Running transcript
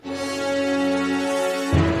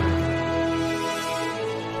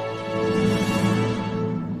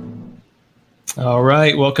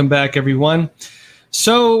right, welcome back, everyone.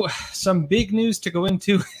 So, some big news to go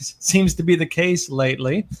into seems to be the case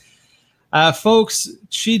lately. Folks,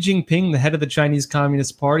 Xi Jinping, the head of the Chinese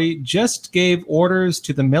Communist Party, just gave orders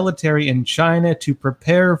to the military in China to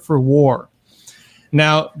prepare for war.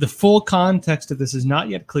 Now, the full context of this is not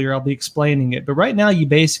yet clear. I'll be explaining it. But right now, you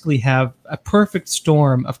basically have a perfect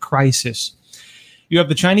storm of crisis. You have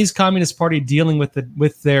the Chinese Communist Party dealing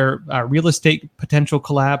with their real estate potential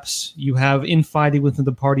collapse. You have infighting within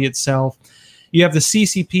the party itself. You have the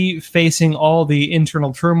CCP facing all the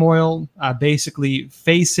internal turmoil, basically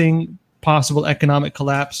facing possible economic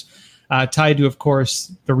collapse, tied to, of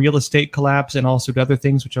course, the real estate collapse and also to other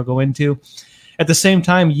things, which I'll go into. At the same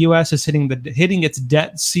time, U.S. is hitting its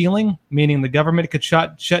debt ceiling, meaning the government could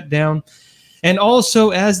shut down. And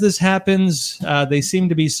also, as this happens, they seem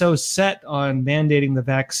to be so set on mandating the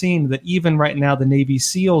vaccine that even right now the Navy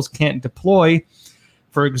SEALs can't deploy,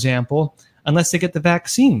 for example, unless they get the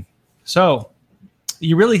vaccine. So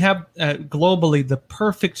you really have globally the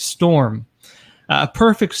perfect storm, a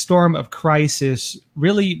perfect storm of crisis,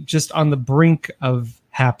 really just on the brink of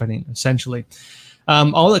happening, essentially.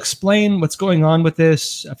 I'll explain what's going on with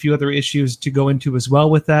this, a few other issues to go into as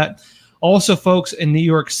well with that. Also, folks, in New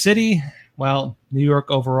York City, well, New York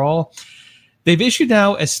overall, they've issued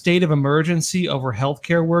now a state of emergency over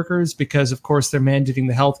healthcare workers because, of course, they're mandating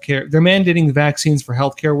the vaccines for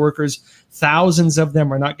healthcare workers. Thousands of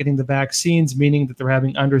them are not getting the vaccines, meaning that they're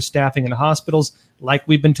having understaffing in hospitals, like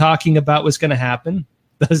we've been talking about was going to happen.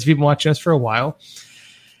 Those of you who've been watching us for a while.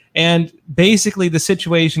 And basically, the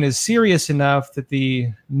situation is serious enough that the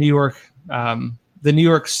New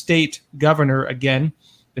York State governor, again,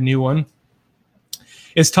 the new one,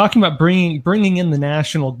 is talking about bringing in the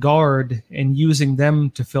National Guard and using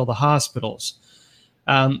them to fill the hospitals.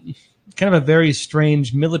 Kind of a very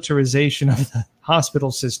strange militarization of the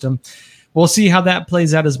hospital system. We'll see how that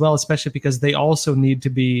plays out as well, especially because they also need to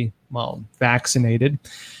be, well, vaccinated.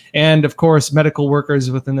 And, of course, medical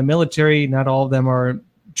workers within the military, not all of them are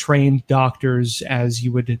trained doctors as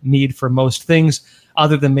you would need for most things,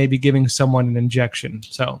 other than maybe giving someone an injection.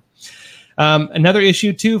 So another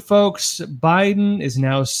issue too, folks, Biden is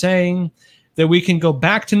now saying that we can go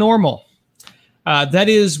back to normal. That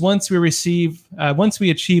is once we achieve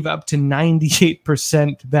up to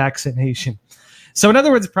 98% vaccination. So in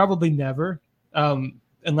other words, probably never,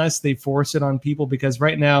 unless they force it on people, because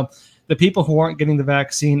right now, the people who aren't getting the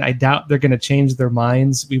vaccine, I doubt they're going to change their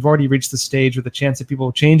minds. We've already reached the stage where the chance of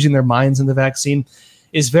people changing their minds in the vaccine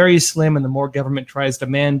is very slim, and the more government tries to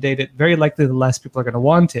mandate it, very likely the less people are going to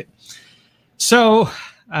want it. So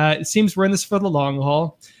it seems we're in this for the long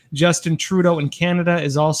haul. Justin Trudeau in Canada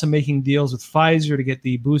is also making deals with Pfizer to get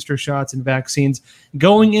the booster shots and vaccines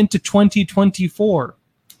going into 2024.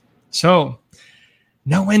 So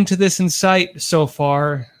no end to this in sight so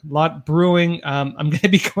far. A lot brewing. I'm going to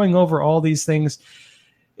be going over all these things.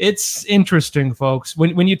 It's interesting, folks.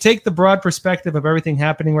 When you take the broad perspective of everything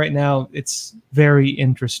happening right now, it's very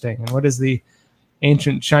interesting. And what is the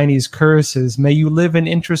ancient Chinese curse is, may you live in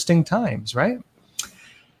interesting times, right?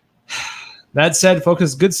 That said, folks,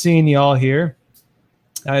 it's good seeing you all here,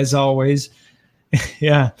 as always.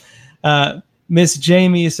 Yeah. Miss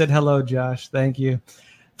Jamie said, hello, Josh. Thank you.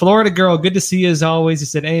 Florida girl, good to see you as always. He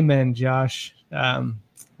said, amen, Josh.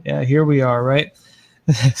 Yeah, here we are, right?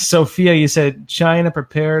 Sophia, you said China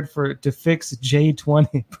prepared to fix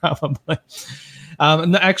J20, probably.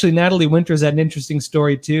 Actually, Natalie Winters had an interesting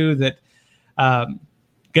story, too, that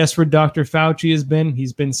guess where Dr. Fauci has been?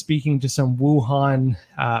 He's been speaking to some Wuhan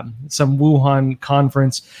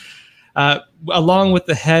conference, along with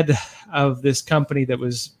the head of this company that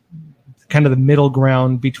was kind of the middle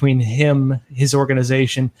ground between him, his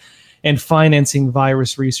organization, and financing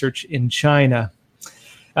virus research in China.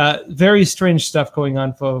 Very strange stuff going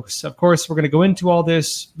on, folks. Of course, we're going to go into all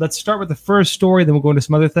this. Let's start with the first story, then we'll go into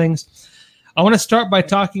some other things. I want to start by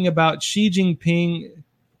talking about Xi Jinping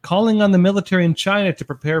calling on the military in China to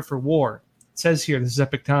prepare for war. It says here, this is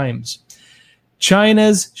Epoch Times.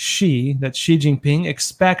 China's Xi, that's Xi Jinping,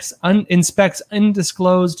 inspects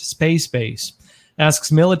undisclosed space base,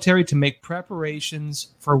 asks military to make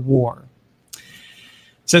preparations for war. It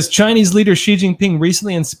says Chinese leader Xi Jinping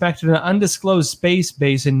recently inspected an undisclosed space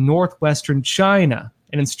base in northwestern China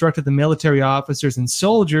and instructed the military officers and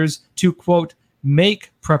soldiers to, quote,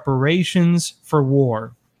 make preparations for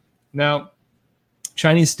war. Now,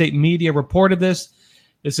 Chinese state media reported this.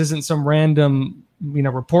 This isn't some random,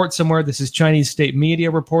 report somewhere. This is Chinese state media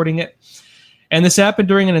reporting it. And this happened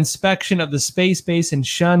during an inspection of the space base in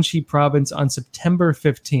Shanxi province on September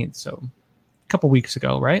 15th. So a couple weeks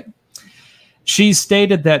ago, right? She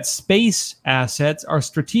stated that space assets are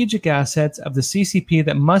strategic assets of the CCP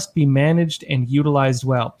that must be managed and utilized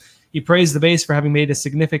well. He praised the base for having made a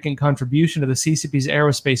significant contribution to the CCP's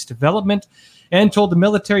aerospace development and told the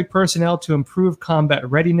military personnel to improve combat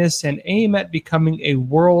readiness and aim at becoming a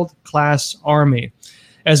world-class army,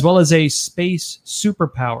 as well as a space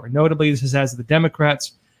superpower. Notably, this is as the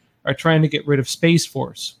Democrats are trying to get rid of Space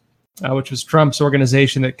Force, which was Trump's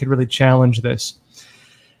organization that could really challenge this.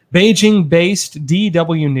 Beijing-based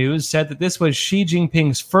DW News said that this was Xi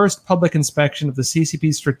Jinping's first public inspection of the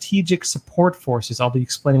CCP's strategic support forces. I'll be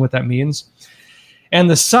explaining what that means. And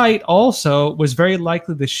the site also was very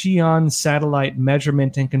likely the Xi'an Satellite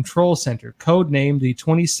Measurement and Control Center, codenamed the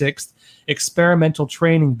 26th Experimental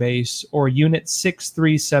Training Base, or Unit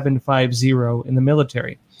 63750 in the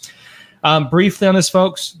military. Briefly on this,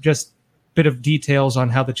 folks, just a bit of details on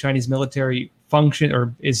how the Chinese military function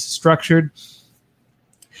or is structured.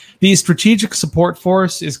 The Strategic Support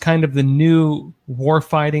Force is kind of the new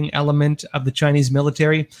warfighting element of the Chinese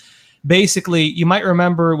military. Basically, you might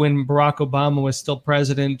remember when Barack Obama was still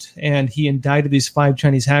president and he indicted these 5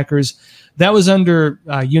 Chinese hackers. That was under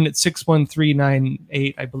Unit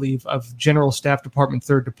 61398, I believe, of General Staff Department,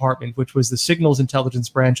 3rd Department, which was the signals intelligence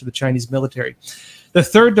branch of the Chinese military. The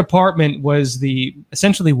 3rd Department was the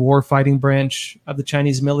essentially warfighting branch of the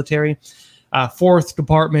Chinese military. 4th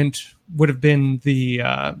Department would have been the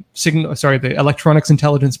the electronics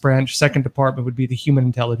intelligence branch. 2nd Department would be the human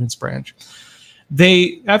intelligence branch.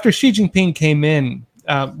 After Xi Jinping came in,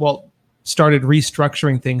 started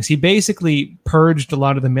restructuring things. He basically purged a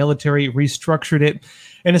lot of the military, restructured it,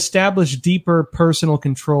 and established deeper personal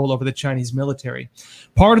control over the Chinese military.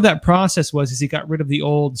 Part of that process was he got rid of the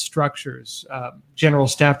old structures. General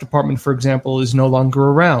Staff Department, for example, is no longer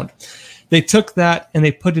around. They took that and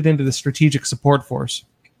they put it into the Strategic Support Force.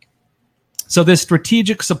 So this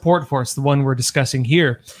Strategic Support Force, the one we're discussing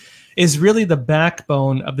here, is really the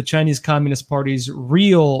backbone of the Chinese Communist Party's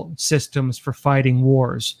real systems for fighting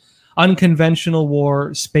wars. Unconventional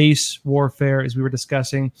war, space warfare, as we were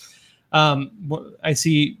discussing. I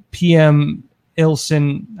see PM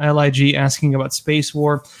Ilson, LIG, asking about space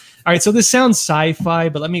war. All right, so this sounds sci-fi,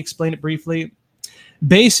 but let me explain it briefly.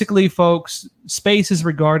 Basically, folks, space is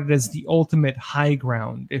regarded as the ultimate high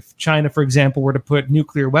ground. If China, for example, were to put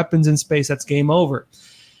nuclear weapons in space, that's game over.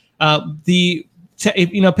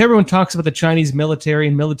 If everyone talks about the Chinese military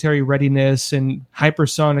and military readiness and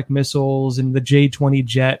hypersonic missiles and the J-20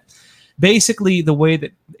 jet, basically the way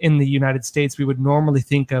that in the United States we would normally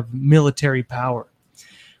think of military power.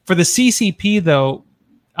 For the CCP, though,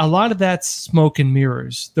 a lot of that's smoke and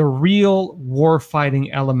mirrors. The real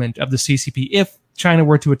war-fighting element of the CCP, if China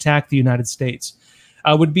were to attack the United States,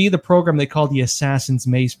 would be the program they call the Assassin's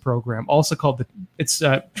Mace program, also called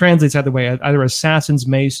translates either way, either Assassin's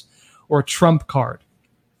Mace or Trump Card.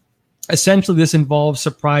 Essentially, this involves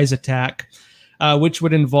surprise attack, which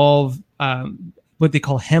would involve what they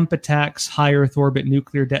call HEMP attacks, high Earth orbit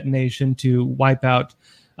nuclear detonation to wipe out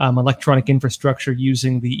electronic infrastructure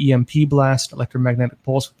using the EMP blast, electromagnetic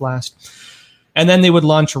pulse blast. And then they would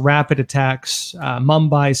launch rapid attacks,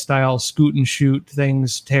 Mumbai-style scoot and shoot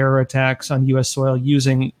things, terror attacks on U.S. soil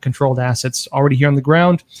using controlled assets already here on the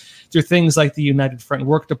ground through things like the United Front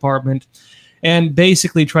Work Department, and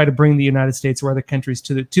basically try to bring the United States or other countries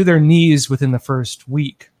to their knees within the first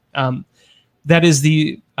week. That is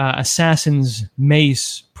the Assassin's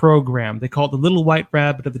Mace program. They call it the Little White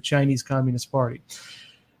Rabbit of the Chinese Communist Party.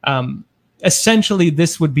 Essentially,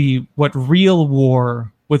 this would be what real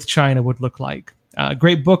war with China would look like.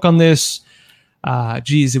 Great book on this.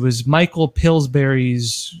 It was Michael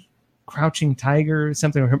Pillsbury's Crouching Tiger,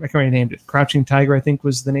 something, I can't remember named it. Crouching Tiger, I think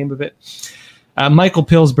was the name of it. Michael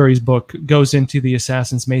Pillsbury's book goes into the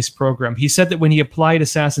Assassin's Mace program. He said that when he applied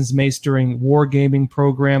Assassin's Mace during wargaming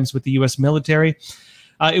programs with the U.S. military,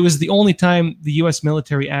 it was the only time the U.S.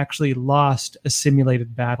 military actually lost a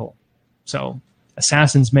simulated battle. So,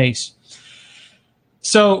 Assassin's Mace.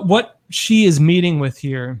 So, what Xi is meeting with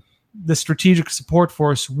here, the Strategic Support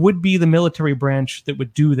Force, would be the military branch that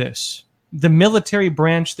would do this. The military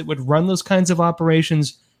branch that would run those kinds of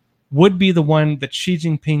operations would be the one that Xi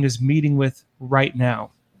Jinping is meeting with right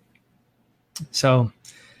now. So,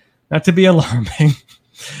 not to be alarming.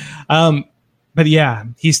 But yeah,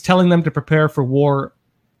 he's telling them to prepare for war.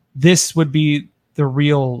 This would be the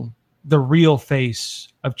real face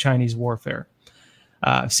of Chinese warfare,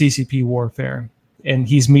 CCP warfare. And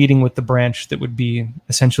he's meeting with the branch that would be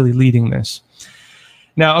essentially leading this.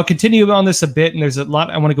 Now, I'll continue on this a bit, and there's a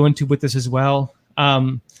lot I want to go into with this as well.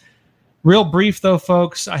 Real brief, though,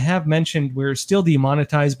 folks, I have mentioned we're still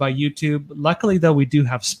demonetized by YouTube. Luckily, though, we do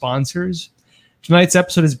have sponsors. Tonight's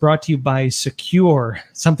episode is brought to you by Secure,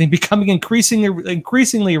 something becoming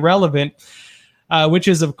increasingly relevant, which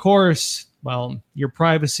is, of course, well, your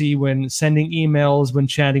privacy when sending emails, when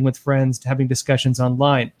chatting with friends, having discussions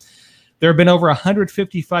online. There have been over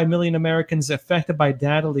 155 million Americans affected by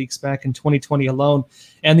data leaks back in 2020 alone.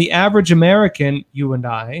 And the average American, you and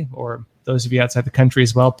I, or those of you outside the country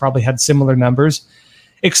as well, probably had similar numbers,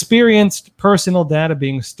 experienced personal data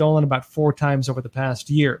being stolen about 4 times over the past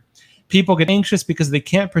year. People get anxious because they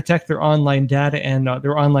can't protect their online data and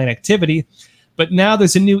their online activity. But now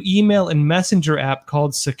there's a new email and messenger app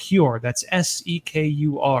called Secure. That's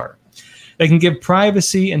Secur. They can give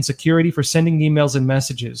privacy and security for sending emails and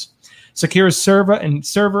messages. Secure's server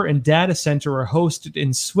and data center are hosted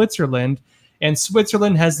in Switzerland, and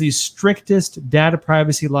Switzerland has the strictest data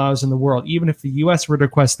privacy laws in the world. Even if the U.S. were to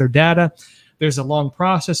request their data, there's a long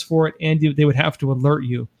process for it, and they would have to alert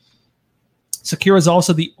you. Secure is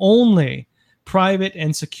also the only private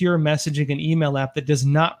and secure messaging and email app that does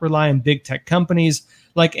not rely on big tech companies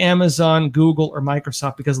like Amazon, Google, or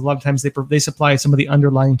Microsoft, because a lot of times they supply some of the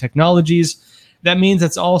underlying technologies. That means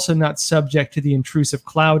it's also not subject to the Intrusive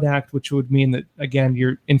Cloud Act, which would mean that, again,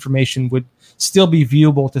 your information would still be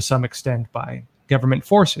viewable to some extent by government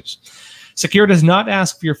forces. Secure does not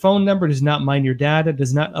ask for your phone number, does not mine your data,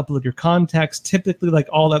 does not upload your contacts, typically like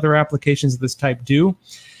all other applications of this type do.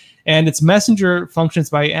 And its messenger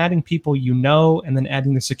functions by adding people you know and then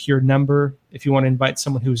adding the secure number. If you want to invite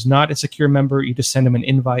someone who's not a secure member, you just send them an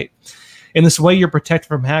invite. In this way, you're protected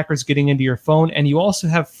from hackers getting into your phone, and you also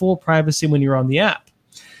have full privacy when you're on the app.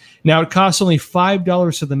 Now, it costs only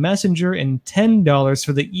 $5 for the messenger and $10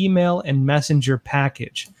 for the email and messenger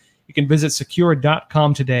package. You can visit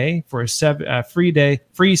secure.com today for a free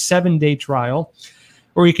 7-day trial,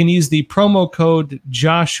 or you can use the promo code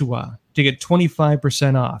Joshua to get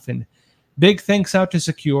 25% off. And big thanks out to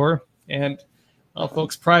Secure. And, well,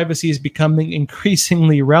 folks, privacy is becoming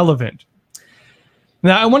increasingly relevant.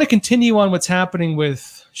 Now, I want to continue on what's happening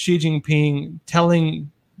with Xi Jinping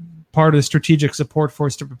telling part of the strategic support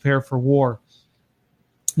force to prepare for war.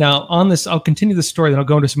 Now, on this, I'll continue the story, then I'll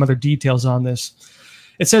go into some other details on this.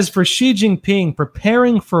 It says, for Xi Jinping,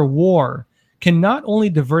 preparing for war can not only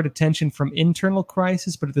divert attention from internal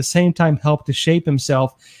crisis, but at the same time help to shape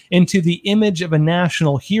himself into the image of a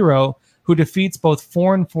national hero who defeats both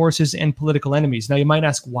foreign forces and political enemies. Now, you might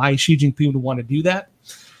ask why Xi Jinping would want to do that.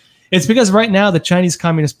 It's because right now the Chinese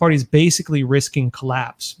Communist Party is basically risking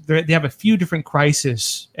collapse. They have a few different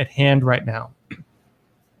crises at hand right now.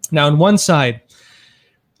 Now, on one side,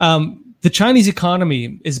 the Chinese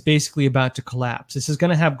economy is basically about to collapse. This is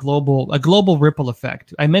going to have a global ripple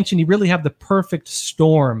effect. I mentioned you really have the perfect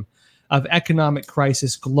storm of economic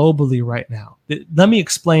crisis globally right now. Let me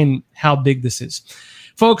explain how big this is.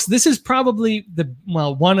 Folks, this is probably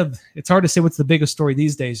it's hard to say what's the biggest story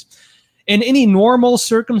these days. In any normal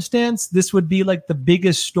circumstance, this would be like the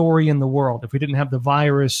biggest story in the world. If we didn't have the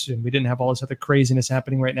virus and we didn't have all this other craziness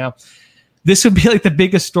happening right now, this would be like the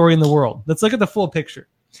biggest story in the world. Let's look at the full picture.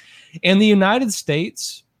 In the United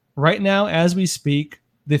States, right now, as we speak,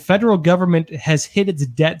 the federal government has hit its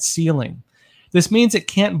debt ceiling. This means it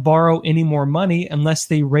can't borrow any more money unless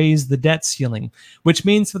they raise the debt ceiling, which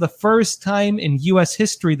means for the first time in U.S.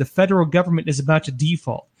 history, the federal government is about to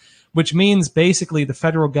default, which means basically the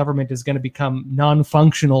federal government is going to become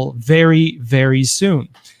non-functional very, very soon.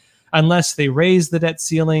 Unless they raise the debt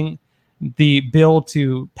ceiling, the bill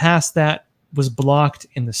to pass that was blocked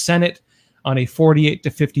in the Senate on a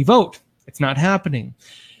 48-50 vote. It's not happening.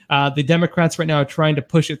 The Democrats right now are trying to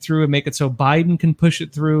push it through and make it so Biden can push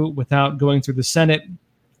it through without going through the Senate.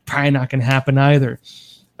 Probably not going to happen either.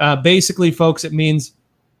 Basically, folks, it means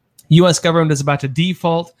U.S. government is about to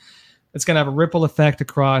default. It's going to have a ripple effect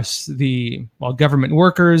across the government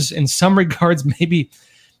workers. In some regards, maybe,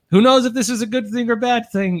 who knows if this is a good thing or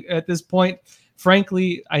bad thing at this point.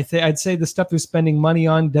 Frankly, I'd say the stuff they're spending money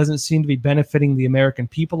on doesn't seem to be benefiting the American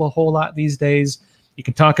people a whole lot these days. You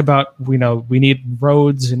can talk about, we need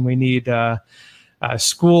roads and we need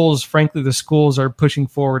schools. Frankly, the schools are pushing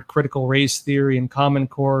forward critical race theory and Common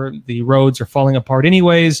Core. The roads are falling apart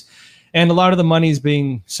anyways. And a lot of the money is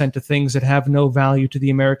being sent to things that have no value to the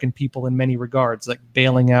American people in many regards, like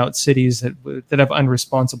bailing out cities that have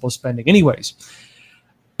unresponsible spending anyways.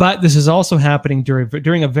 But this is also happening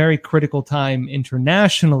during a very critical time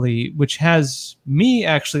internationally, which has me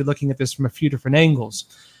actually looking at this from a few different angles.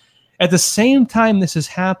 At the same time this is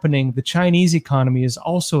happening, the Chinese economy is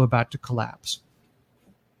also about to collapse.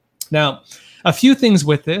 Now, a few things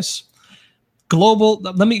with this.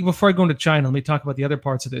 Before I go into China, let me talk about the other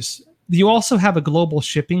parts of this. you also have a global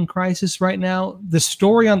shipping crisis right now. The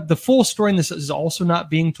full story on this is also not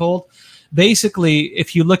being told. Basically,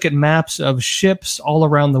 if you look at maps of ships all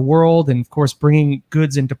around the world and, of course, bringing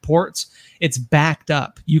goods into ports, it's backed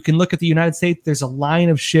up. You can look at the United States. There's a line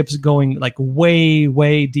of ships going like way,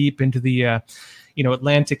 way deep into the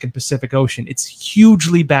Atlantic and Pacific Ocean. It's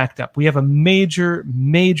hugely backed up. We have a major,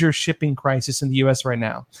 major shipping crisis in the U.S. right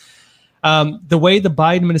now. The way the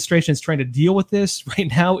Biden administration is trying to deal with this right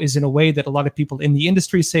now is in a way that a lot of people in the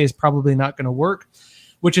industry say is probably not going to work,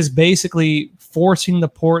 which is basically forcing the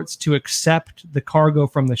ports to accept the cargo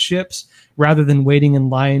from the ships rather than waiting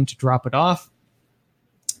in line to drop it off.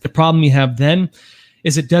 The problem you have then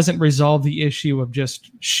is it doesn't resolve the issue of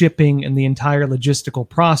just shipping and the entire logistical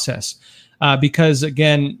process. Because,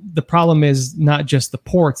 again, the problem is not just the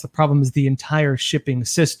ports. The problem is the entire shipping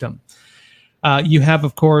system. You have,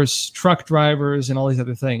 of course, truck drivers and all these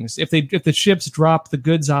other things. If the ships drop the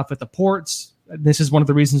goods off at the ports, this is one of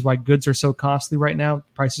the reasons why goods are so costly right now.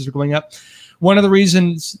 Prices are going up. One of the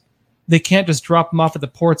reasons they can't just drop them off at the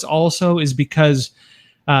ports also is because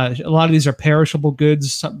a lot of these are perishable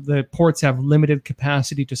goods. The ports have limited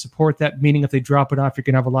capacity to support that, meaning if they drop it off, you're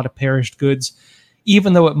going to have a lot of perished goods,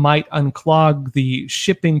 even though it might unclog the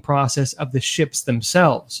shipping process of the ships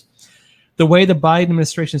themselves. The way the Biden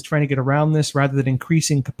administration is trying to get around this, rather than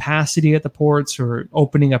increasing capacity at the ports or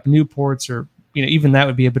opening up new ports, or even that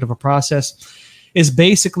would be a bit of a process, is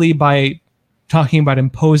basically by talking about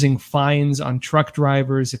imposing fines on truck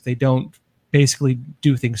drivers if they don't basically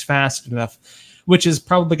do things fast enough, which is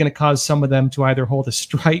probably going to cause some of them to either hold a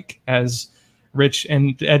strike, as Rich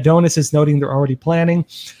and Adonis is noting they're already planning,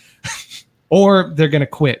 or they're going to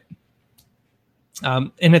quit.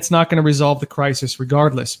 And it's not going to resolve the crisis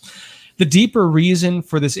regardless. The deeper reason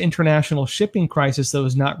for this international shipping crisis, though,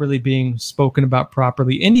 is not really being spoken about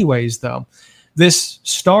properly anyways, though. This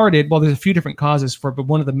started, well, there's a few different causes for it, but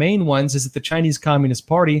one of the main ones is that the Chinese Communist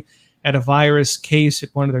Party had a virus case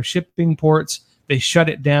at one of their shipping ports. They shut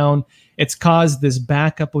it down. It's caused this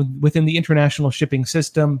backup within the international shipping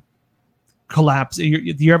system. Collapse.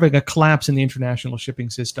 You're having a collapse in the international shipping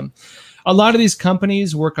system. A lot of these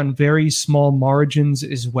companies work on very small margins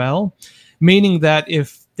as well, meaning that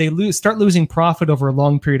if they start losing profit over a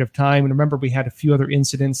long period of time, and remember we had a few other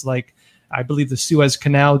incidents like I believe the Suez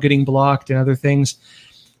Canal getting blocked and other things.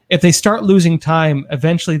 If they start losing time,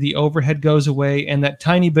 eventually the overhead goes away, and that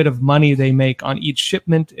tiny bit of money they make on each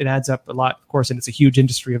shipment, it adds up a lot, of course, and it's a huge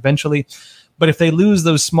industry eventually. But if they lose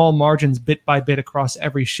those small margins bit by bit across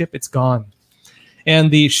every ship, it's gone. And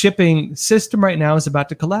the shipping system right now is about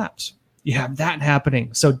to collapse. You have that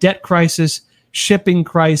happening. So debt crisis, shipping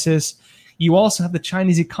crisis. You also have the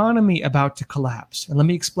Chinese economy about to collapse. And let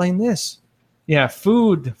me explain this. Yeah,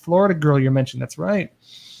 food, Florida girl you mentioned, that's right.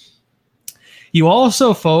 You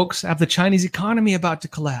also, folks, have the Chinese economy about to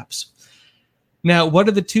collapse. Now, what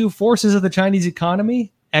are the two forces of the Chinese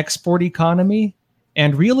economy? Export economy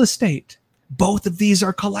and real estate. Both of these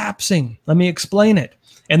are collapsing. Let me explain it.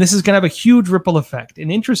 And this is going to have a huge ripple effect, an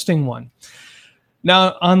interesting one.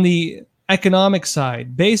 Now, on the economic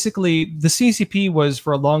side, basically, the CCP was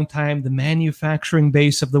for a long time the manufacturing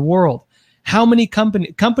base of the world. How many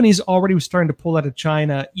companies already were starting to pull out of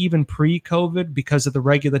China even pre-COVID because of the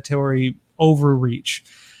regulatory overreach?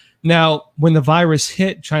 Now, when the virus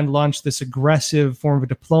hit, China launched this aggressive form of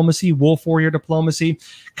diplomacy, wolf warrior diplomacy.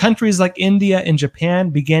 Countries like India and Japan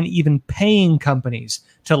began even paying companies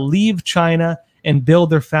to leave China and build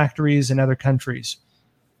their factories in other countries.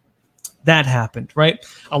 That happened, right?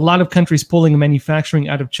 A lot of countries pulling manufacturing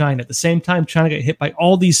out of China. At the same time, China got hit by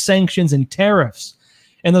all these sanctions and tariffs.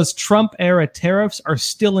 And those Trump-era tariffs are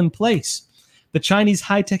still in place. The Chinese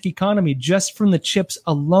high-tech economy, just from the chips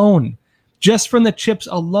alone,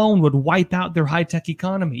 would wipe out their high-tech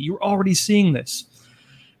economy. You're already seeing this.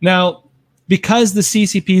 Now, because the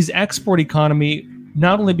CCP's export economy,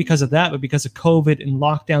 not only because of that, but because of COVID and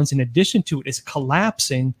lockdowns in addition to it, is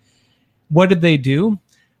collapsing, what did they do?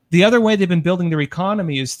 The other way they've been building their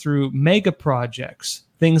economy is through mega projects,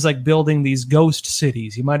 things like building these ghost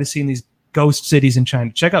cities. You might have seen these ghost cities in China.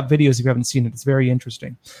 Check out videos if you haven't seen it. It's very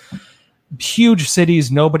interesting. Huge cities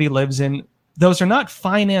nobody lives in. Those are not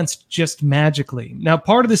financed just magically. Now,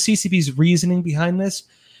 part of the CCP's reasoning behind this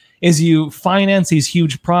is you finance these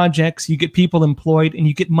huge projects, you get people employed, and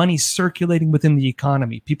you get money circulating within the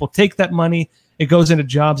economy. People take that money, it goes into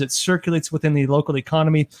jobs, it circulates within the local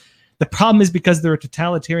economy. The problem is because they're a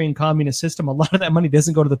totalitarian communist system, a lot of that money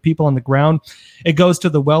doesn't go to the people on the ground. It goes to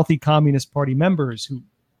the wealthy Communist Party members who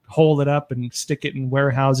hold it up and stick it in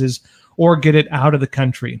warehouses or get it out of the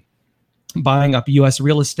country. buying up U.S.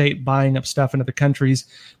 real estate, buying up stuff in other countries,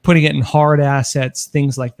 putting it in hard assets,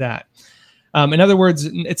 things like that. In other words,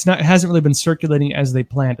 it hasn't really been circulating as they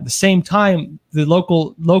planned. At the same time, the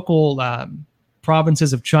local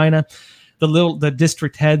provinces of China, the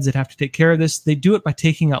district heads that have to take care of this, they do it by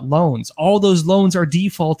taking out loans. All those loans are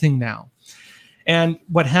defaulting now. And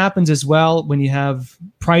what happens as well, when you have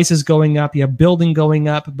prices going up, you have building going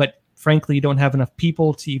up, but frankly, you don't have enough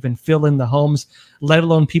people to even fill in the homes, let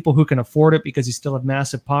alone people who can afford it, because you still have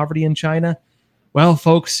massive poverty in China. Well,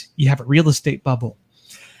 folks, you have a real estate bubble.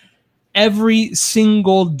 Every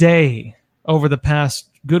single day over the past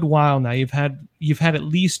good while now, you've had at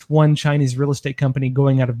least one Chinese real estate company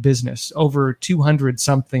going out of business. Over 200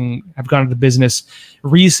 something have gone out of business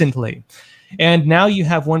recently. And now you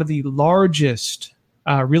have one of the largest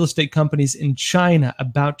real estate companies in China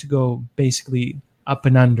about to go basically up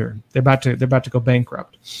and under. They're about to go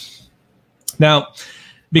bankrupt. Now,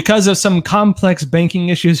 because of some complex banking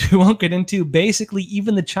issues we won't get into, basically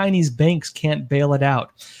even the Chinese banks can't bail it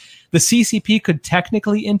out. The CCP could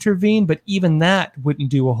technically intervene, but even that wouldn't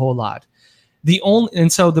do a whole lot. What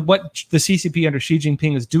the CCP under Xi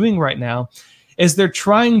Jinping is doing right now is they're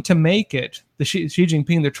trying to make it, Xi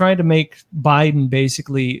Jinping, they're trying to make Biden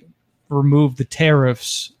basically remove the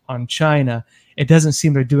tariffs on China. It doesn't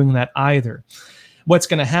seem they're doing that either. What's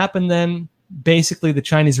going to happen then? Basically, the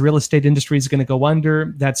Chinese real estate industry is going to go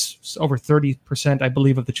under. That's over 30%, I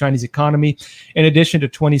believe, of the Chinese economy, in addition to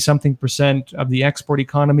 20-something% of the export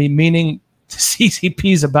economy, meaning the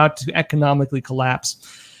CCP is about to economically collapse.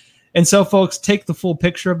 And so, folks, take the full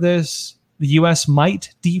picture of this. The U.S.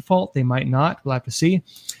 might default. They might not. We'll have to see.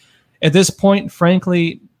 At this point,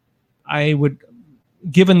 frankly,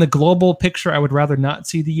 given the global picture, I would rather not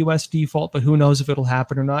see the U.S. default, but who knows if it'll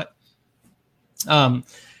happen or not.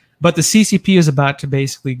 But the CCP is about to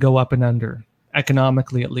basically go up and under,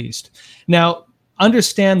 economically at least. Now,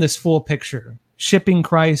 understand this full picture. Shipping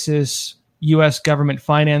crisis, U.S. government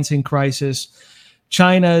financing crisis,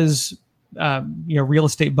 China's real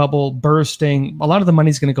estate bubble bursting. A lot of the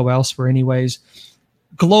money is going to go elsewhere anyways.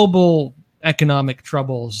 Global economic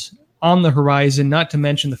troubles on the horizon, not to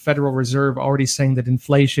mention the Federal Reserve already saying that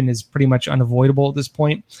inflation is pretty much unavoidable at this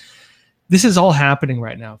point. This is all happening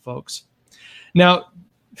right now, folks. Now,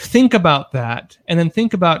 think about that, and then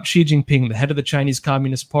think about Xi Jinping, the head of the Chinese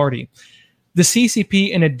Communist Party. The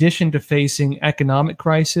CCP, in addition to facing economic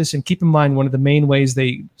crisis, and keep in mind one of the main ways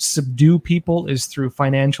they subdue people is through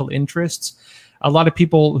financial interests. A lot of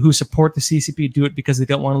people who support the CCP do it because they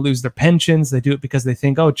don't want to lose their pensions. They do it because they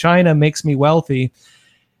think, oh, China makes me wealthy.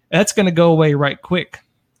 That's going to go away right quick.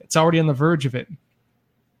 It's already on the verge of it.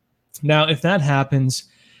 Now, if that happens,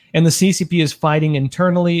 and the CCP is fighting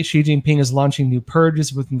internally, Xi Jinping is launching new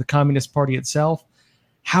purges within the Communist Party itself,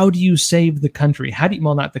 how do you save the country?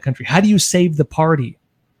 Not the country. How do you save the party?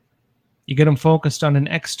 You get them focused on an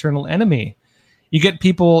external enemy. You get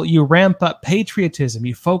people, you ramp up patriotism.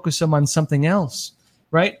 You focus them on something else,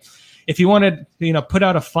 right? If you want to, put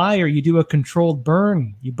out a fire, you do a controlled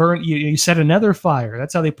burn. You set another fire.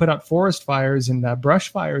 That's how they put out forest fires and brush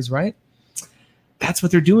fires, right? That's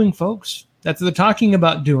what they're doing, folks. That's what they're talking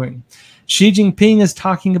about doing. Xi Jinping is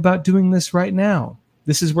talking about doing this right now.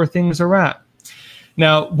 This is where things are at.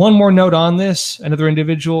 Now, one more note on this. Another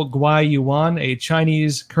individual, Guai Yuan, a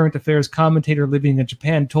Chinese current affairs commentator living in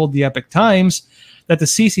Japan, told the Epoch Times that the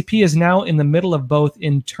CCP is now in the middle of both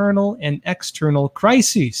internal and external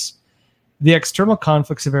crises. The external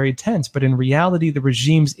conflicts are very tense, but in reality, the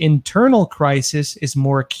regime's internal crisis is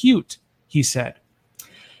more acute, he said.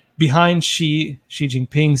 Behind Xi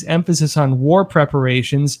Jinping's emphasis on war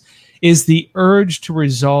preparations is the urge to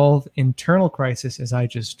resolve internal crisis, as I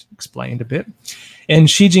just explained a bit. And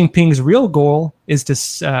Xi Jinping's real goal is to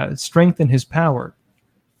strengthen his power.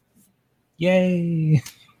 Yay!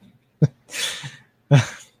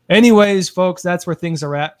 Anyways, folks, that's where things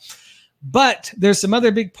are at. But there's some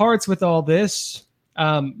other big parts with all this,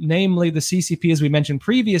 namely the CCP, as we mentioned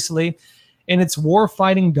previously, in its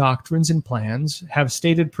war-fighting doctrines and plans, have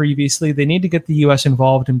stated previously they need to get the U.S.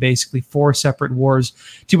 involved in basically 4 separate wars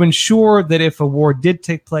to ensure that if a war did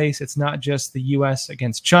take place, it's not just the U.S.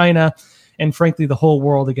 against China, and frankly, the whole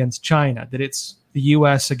world against China, that it's the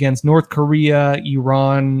U.S. against North Korea,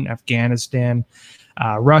 Iran, Afghanistan,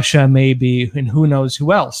 Russia maybe, and who knows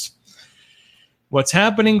who else. What's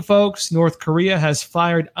happening, folks? North Korea has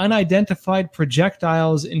fired unidentified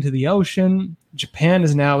projectiles into the ocean.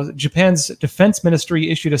 Japan's defense ministry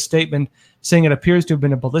issued a statement saying it appears to have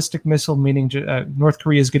been a ballistic missile, meaning North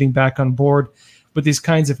Korea is getting back on board with these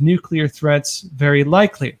kinds of nuclear threats, very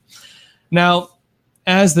likely. Now,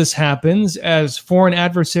 as this happens, as foreign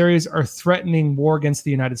adversaries are threatening war against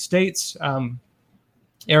the United States.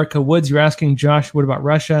 Erica Woods, you're asking, Josh, what about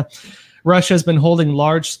Russia? Russia has been holding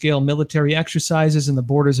large-scale military exercises in the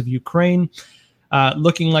borders of Ukraine,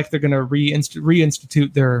 looking like they're going to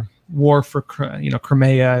reinstitute their war for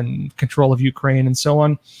Crimea and control of Ukraine and so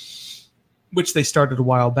on, which they started a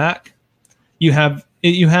while back. You have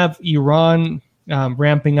Iran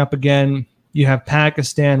ramping up again. You have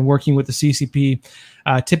Pakistan working with the CCP,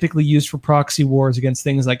 typically used for proxy wars against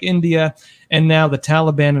things like India. And now the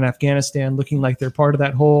Taliban and Afghanistan looking like they're part of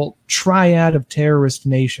that whole triad of terrorist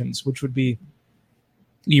nations, which would be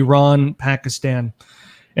Iran, Pakistan,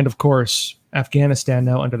 and of course, Afghanistan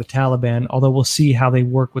now under the Taliban, although we'll see how they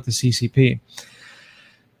work with the CCP.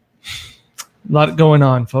 A lot going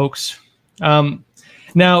on, folks.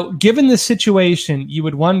 Now, given this situation, you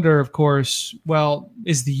would wonder, of course, well,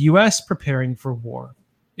 is the U.S. preparing for war?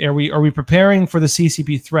 Are we preparing for the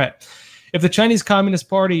CCP threat? If the Chinese Communist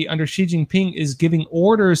Party under Xi Jinping is giving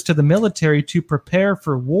orders to the military to prepare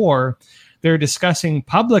for war, they're discussing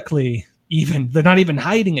publicly, they're not even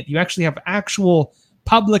hiding it. You actually have actual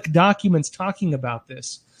public documents talking about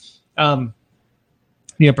this.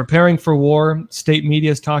 Preparing for war, state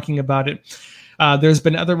media is talking about it. There's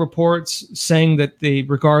been other reports saying that they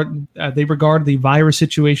regard the virus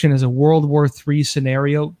situation as a World War III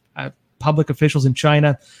scenario. Public officials in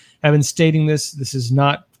China have been stating this. This is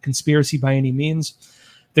not conspiracy by any means.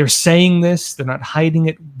 They're saying this. They're not hiding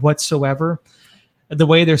it whatsoever. The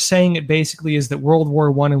way they're saying it basically is that World War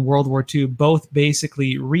I and World War II both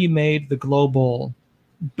basically remade the global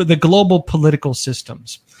political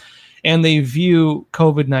systems. And they view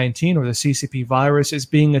COVID-19 or the CCP virus as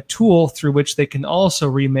being a tool through which they can also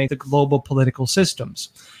remake the global political systems.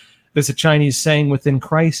 There's a Chinese saying, within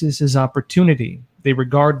crisis is opportunity. They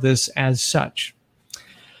regard this as such.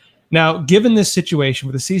 Now, given this situation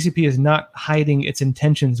where the CCP is not hiding its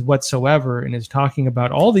intentions whatsoever and is talking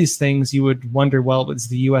about all these things, you would wonder, well, is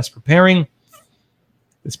the U.S. preparing?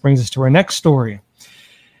 This brings us to our next story.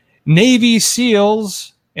 Navy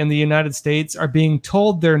SEALs in the United States are being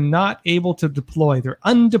told they're not able to deploy. They're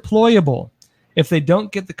undeployable if they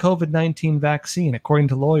don't get the COVID-19 vaccine, according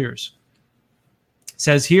to lawyers. It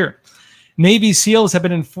says here, Navy SEALs have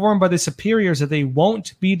been informed by their superiors that they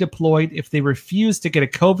won't be deployed if they refuse to get a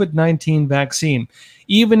COVID-19 vaccine,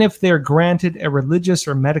 even if they're granted a religious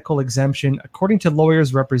or medical exemption, according to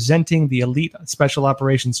lawyers representing the elite special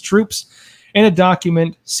operations troops in a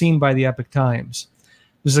document seen by the Epoch Times.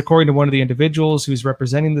 This is according to one of the individuals who's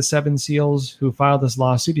representing the 7 SEALs who filed this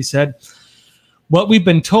lawsuit. He said, what we've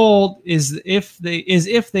been told is if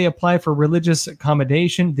they apply for religious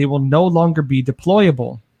accommodation, they will no longer be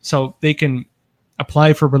deployable. So they can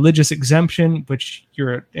apply for religious exemption, which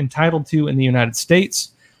you're entitled to in the United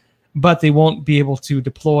States, but they won't be able to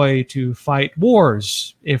deploy to fight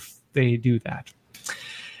wars if they do that.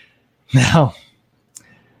 Now,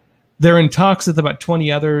 they're in talks with about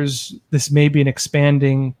 20 others. This may be an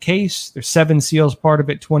expanding case. There's 7 SEALs part of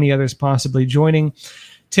it, 20 others possibly joining.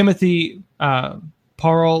 Timothy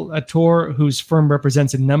Parle-Ator, whose firm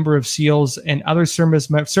represents a number of SEALs and other service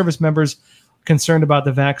members concerned about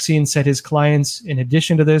the vaccine, said his clients, in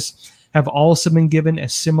addition to this, have also been given a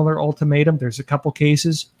similar ultimatum. There's a couple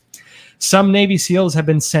cases. Some Navy SEALs have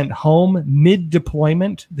been sent home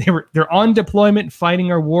mid-deployment. They're on deployment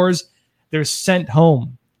fighting our wars. They're sent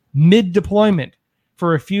home mid-deployment for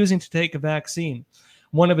refusing to take a vaccine.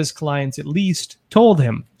 One of his clients at least told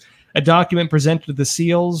him. A document presented to the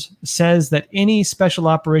SEALs says that any special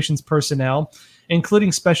operations personnel,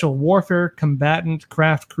 including special warfare combatant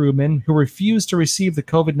craft crewmen who refuse to receive the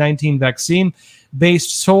COVID-19 vaccine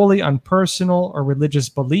based solely on personal or religious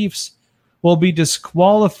beliefs, will be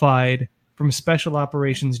disqualified from special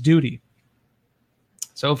operations duty.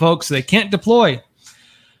 So, folks, they can't deploy.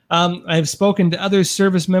 I've spoken to other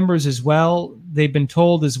service members as well. They've been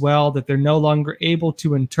told as well that they're no longer able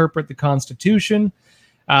to interpret the Constitution,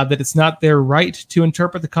 that it's not their right to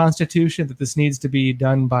interpret the Constitution, that this needs to be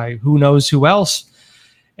done by who knows who else.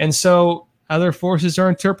 And so other forces are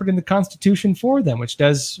interpreting the Constitution for them, which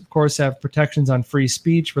does, of course, have protections on free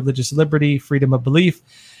speech, religious liberty, freedom of belief,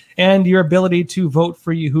 and your ability to vote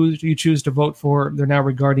for who you choose to vote for. They're now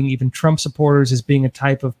regarding even Trump supporters as being a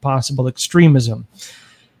type of possible extremism.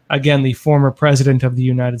 Again, the former president of the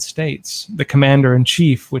United States, the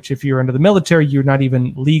commander-in-chief, which if you're under the military, you're not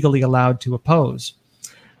even legally allowed to oppose.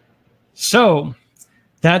 So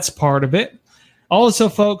that's part of it. Also,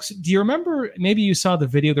 folks, do you remember, maybe you saw the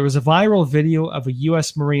video, there was a viral video of a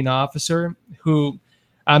U.S. Marine officer who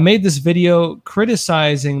made this video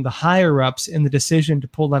criticizing the higher-ups in the decision to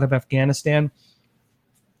pull out of Afghanistan.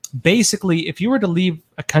 Basically, if you were to leave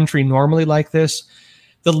a country normally like this,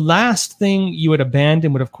 the last thing you would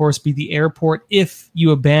abandon would, of course, be the airport, if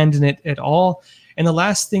you abandon it at all. And the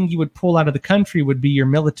last thing you would pull out of the country would be your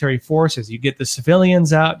military forces. You get the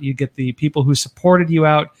civilians out, you get the people who supported you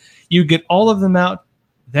out, you get all of them out,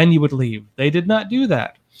 then you would leave. They did not do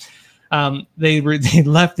that. They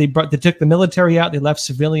took the military out, they left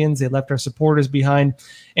civilians, they left our supporters behind,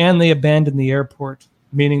 and they abandoned the airport,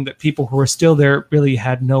 meaning that people who were still there really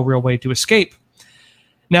had no real way to escape.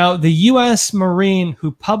 Now, the U.S. Marine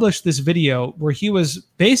who published this video, where he was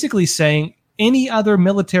basically saying any other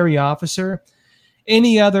military officer,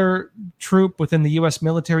 any other troop within the U.S.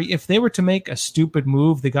 military, if they were to make a stupid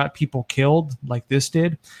move that got people killed like this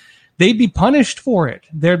did, they'd be punished for it.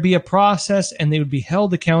 There'd be a process and they would be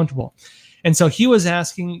held accountable. And so he was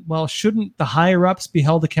asking, well, shouldn't the higher-ups be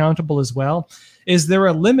held accountable as well? Is there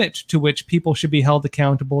a limit to which people should be held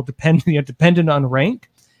accountable dependent on rank?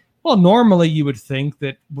 Well, normally you would think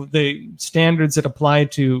that the standards that apply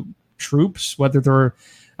to troops, whether they're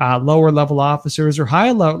lower-level officers or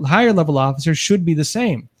higher-level officers, should be the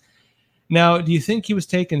same. Now, do you think he was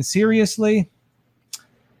taken seriously?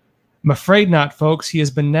 I'm afraid not, folks. He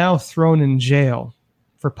has been now thrown in jail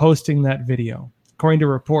for posting that video, according to a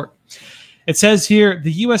report. It says here,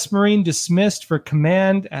 the U.S. Marine dismissed from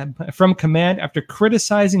command after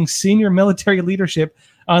criticizing senior military leadership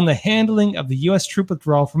on the handling of the U.S. troop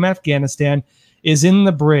withdrawal from Afghanistan is in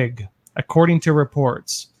the brig, according to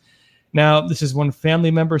reports. Now, this is one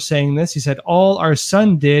family member saying this. He said, all our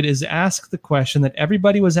son did is ask the question that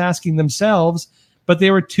everybody was asking themselves, but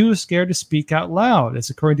they were too scared to speak out loud. That's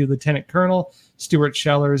according to Lieutenant Colonel Stuart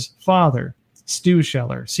Scheller's father, Stu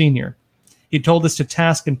Scheller, Sr. He told us to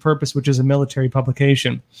Task and Purpose, which is a military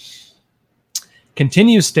publication.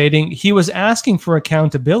 Continues stating, he was asking for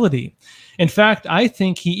accountability. In fact, I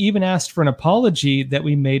think he even asked for an apology that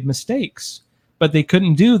we made mistakes, but they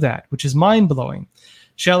couldn't do that, which is mind-blowing.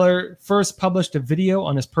 Scheller first published a video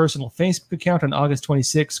on his personal Facebook account on August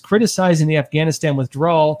 26, criticizing the Afghanistan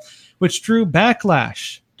withdrawal, which drew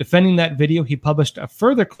backlash. Defending that video, he published a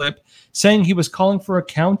further clip saying he was calling for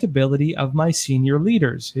accountability of my senior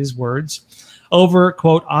leaders, his words, over,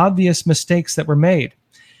 quote, obvious mistakes that were made.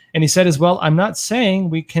 And he said as well, I'm not saying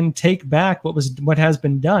we can take back what has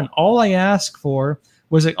been done. All I asked for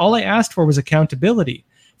was accountability,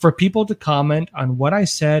 for people to comment on what I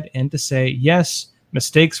said and to say, yes,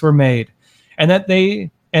 mistakes were made. And that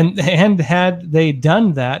had they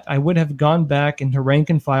done that, I would have gone back into rank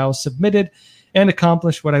and file, submitted, and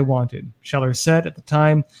accomplished what I wanted, Scheller said at the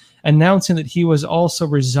time, announcing that he was also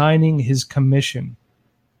resigning his commission.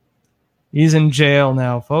 He's in jail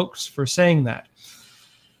now, folks, for saying that.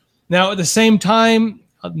 Now, at the same time,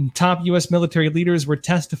 top U.S. military leaders were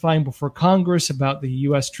testifying before Congress about the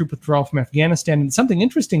U.S. troop withdrawal from Afghanistan. And something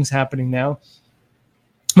interesting is happening now,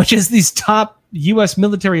 which is these top U.S.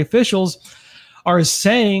 military officials are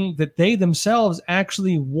saying that they themselves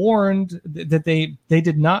actually warned that they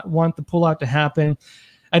did not want the pullout to happen.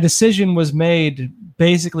 A decision was made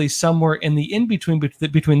basically somewhere in the in-between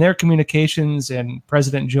between their communications and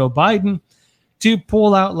President Joe Biden to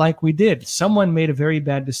pull out like we did. Someone made a very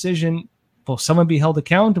bad decision. Will someone be held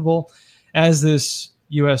accountable? As this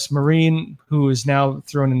U.S. Marine who is now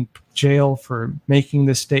thrown in jail for making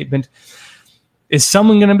this statement, is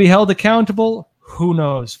someone going to be held accountable? Who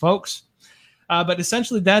knows, folks? But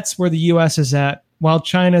essentially, that's where the U.S. is at while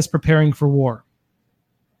China is preparing for war.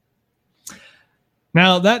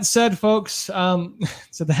 Now, that said, folks, so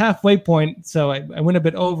the halfway point, so I went a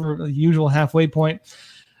bit over the usual halfway point.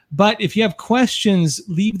 But if you have questions,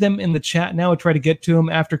 leave them in the chat now. I'll try to get to them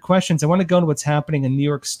after questions. I want to go into what's happening in New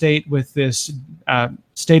York State with this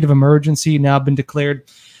state of emergency now been declared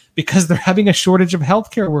because they're having a shortage of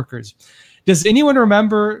healthcare workers. Does anyone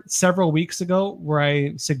remember several weeks ago where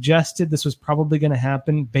I suggested this was probably going to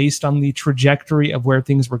happen based on the trajectory of where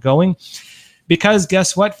things were going? Because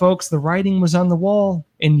guess what, folks? The writing was on the wall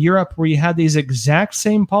in Europe where you had these exact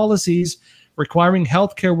same policies requiring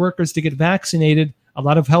healthcare workers to get vaccinated. A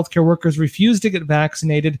lot of healthcare workers refuse to get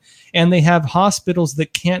vaccinated, and they have hospitals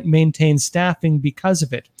that can't maintain staffing because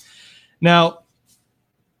of it. Now,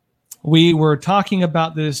 we were talking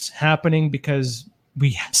about this happening because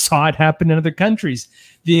we saw it happen in other countries.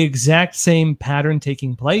 The exact same pattern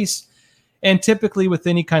taking place. And typically with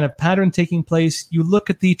any kind of pattern taking place, you look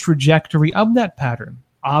at the trajectory of that pattern.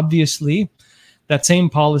 Obviously, that same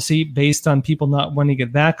policy based on people not wanting to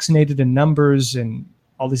get vaccinated and numbers and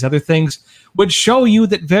all these other things would show you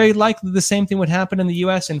that very likely the same thing would happen in the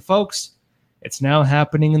U.S. And folks, it's now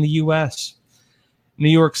happening in the U.S. New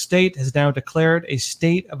York State has now declared a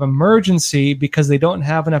state of emergency because they don't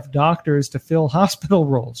have enough doctors to fill hospital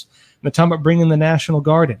roles. They're talking about bringing the National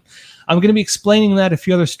Guard in. I'm going to be explaining that, a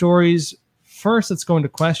few other stories. First, let's go into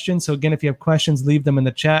questions. So again, if you have questions, leave them in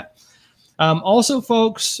the chat. Also,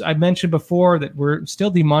 folks, I mentioned before that we're still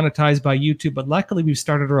demonetized by YouTube, but luckily we've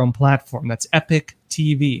started our own platform. That's Epoch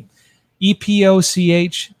TV.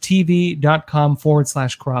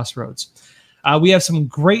 epochtv.com/crossroads. We have some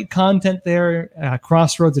great content there.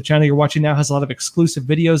 Crossroads, the channel you're watching now, has a lot of exclusive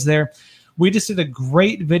videos there. We just did a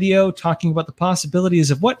great video talking about the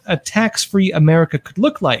possibilities of what a tax-free America could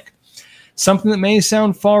look like. Something that may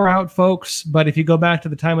sound far out, folks, but if you go back to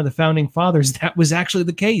the time of the Founding Fathers, that was actually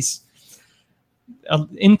the case.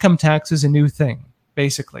 Income tax is a new thing,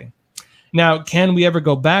 basically. Now, can we ever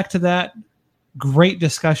go back to that? Great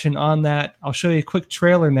discussion on that. I'll show you a quick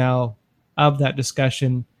trailer now of that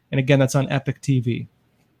discussion. And again, that's on Epoch TV.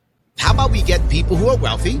 How about we get people who are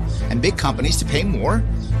wealthy and big companies to pay more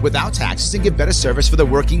without taxes and give better service for the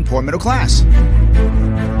working poor middle class?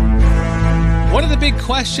 One of the big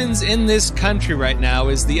questions in this country right now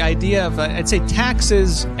is the idea of, I'd say,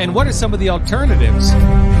 taxes, and what are some of the alternatives?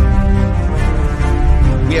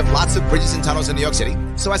 We have lots of bridges and tunnels in New York City.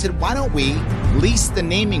 So I said, why don't we lease the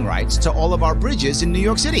naming rights to all of our bridges in New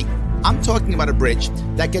York City? I'm talking about a bridge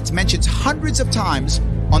that gets mentioned hundreds of times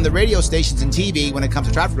on the radio stations and TV when it comes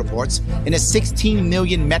to traffic reports in a 16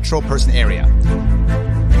 million metro person area.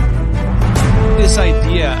 This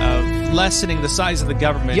idea of lessening the size of the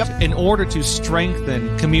government in order to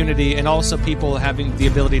strengthen community and also people having the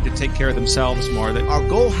ability to take care of themselves more. Our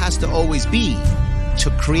goal has to always be to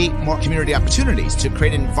create more community opportunities, to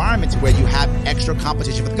create an environment where you have extra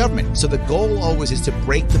competition with the government. So the goal always is to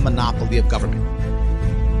break the monopoly of government.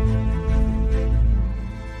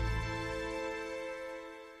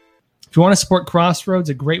 If you want to support Crossroads,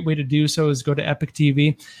 a great way to do so is go to Epoch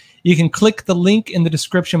TV. You can click the link in the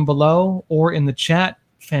description below or in the chat.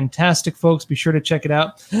 Fantastic, folks. Be sure to check it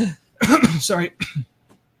out. Sorry.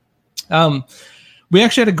 We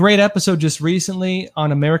actually had a great episode just recently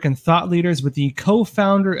on American thought leaders with the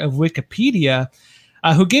co-founder of Wikipedia,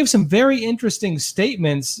 who gave some very interesting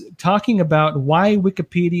statements talking about why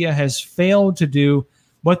Wikipedia has failed to do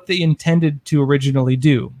what they intended to originally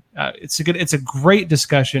do. It's a great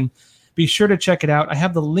discussion. Be sure to check it out. I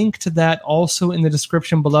have the link to that also in the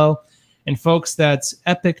description below. And folks, that's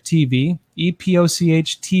Epoch TV,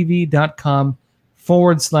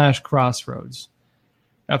 epochtv.com/crossroads.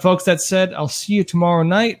 Now, folks, that said, I'll see you tomorrow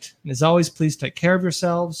night. And as always, please take care of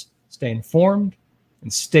yourselves, stay informed,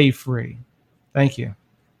 and stay free. Thank you.